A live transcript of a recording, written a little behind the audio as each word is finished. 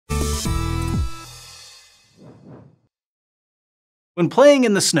When playing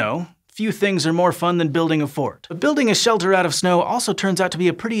in the snow, few things are more fun than building a fort. But building a shelter out of snow also turns out to be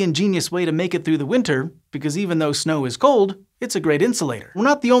a pretty ingenious way to make it through the winter, because even though snow is cold, it's a great insulator. We're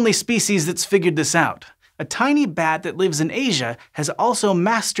not the only species that's figured this out. A tiny bat that lives in Asia has also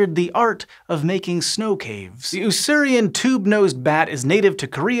mastered the art of making snow caves. The Usurian tube-nosed bat is native to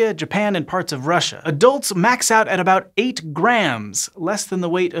Korea, Japan, and parts of Russia. Adults max out at about 8 grams, less than the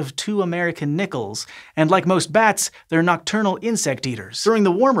weight of 2 American nickels, and like most bats, they're nocturnal insect eaters. During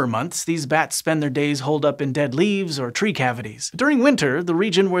the warmer months, these bats spend their days holed up in dead leaves or tree cavities. During winter, the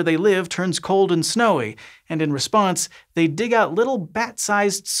region where they live turns cold and snowy, and in response, they dig out little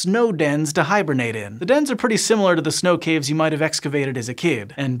bat-sized snow dens to hibernate in. The dens are pretty similar to the snow caves you might have excavated as a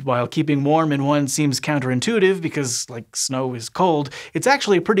kid, and while keeping warm in one seems counterintuitive because, like, snow is cold, it's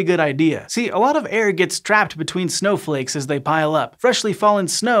actually a pretty good idea. See, a lot of air gets trapped between snowflakes as they pile up. Freshly fallen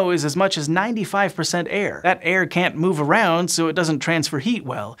snow is as much as 95% air. That air can't move around, so it doesn't transfer heat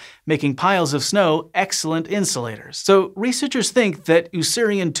well, making piles of snow excellent insulators. So researchers think that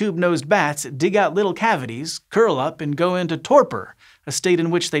Usurian tube-nosed bats dig out little cavities, curl up, and go into torpor, a state in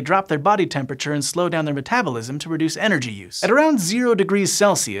which they drop their body temperature and slow down their metabolism to reduce energy use. At around 0 degrees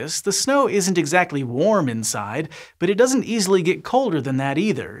Celsius, the snow isn't exactly warm inside, but it doesn't easily get colder than that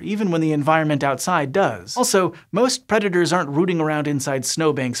either, even when the environment outside does. Also, most predators aren't rooting around inside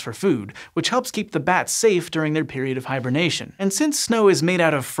snowbanks for food, which helps keep the bats safe during their period of hibernation. And since snow is made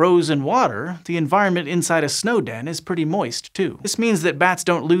out of frozen water, the environment inside a snow den is pretty moist too. This means that bats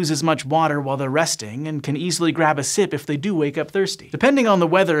don't lose as much water while they're resting and can easily grab a sip if they do wake up thirsty. Depending on the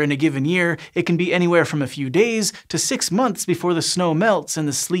weather in a given year, it can be anywhere from a few days to 6 months before the snow melts and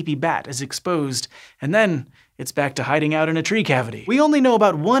the sleepy bat is exposed, and then it's back to hiding out in a tree cavity. We only know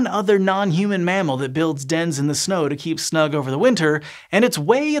about one other non-human mammal that builds dens in the snow to keep snug over the winter, and it's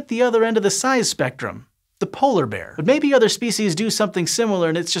way at the other end of the size spectrum. The polar bear. But maybe other species do something similar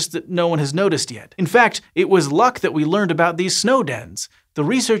and it's just that no one has noticed yet. In fact, it was luck that we learned about these snow dens. The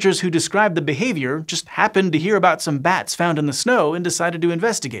researchers who described the behavior just happened to hear about some bats found in the snow and decided to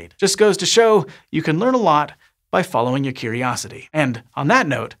investigate. Just goes to show you can learn a lot by following your curiosity. And on that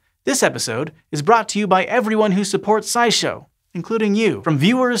note, this episode is brought to you by everyone who supports SciShow, including you. From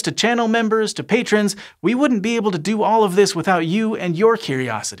viewers to channel members to patrons, we wouldn't be able to do all of this without you and your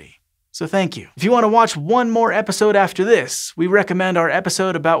curiosity. So thank you. If you want to watch one more episode after this, we recommend our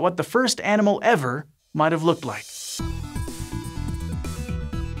episode about what the first animal ever might have looked like.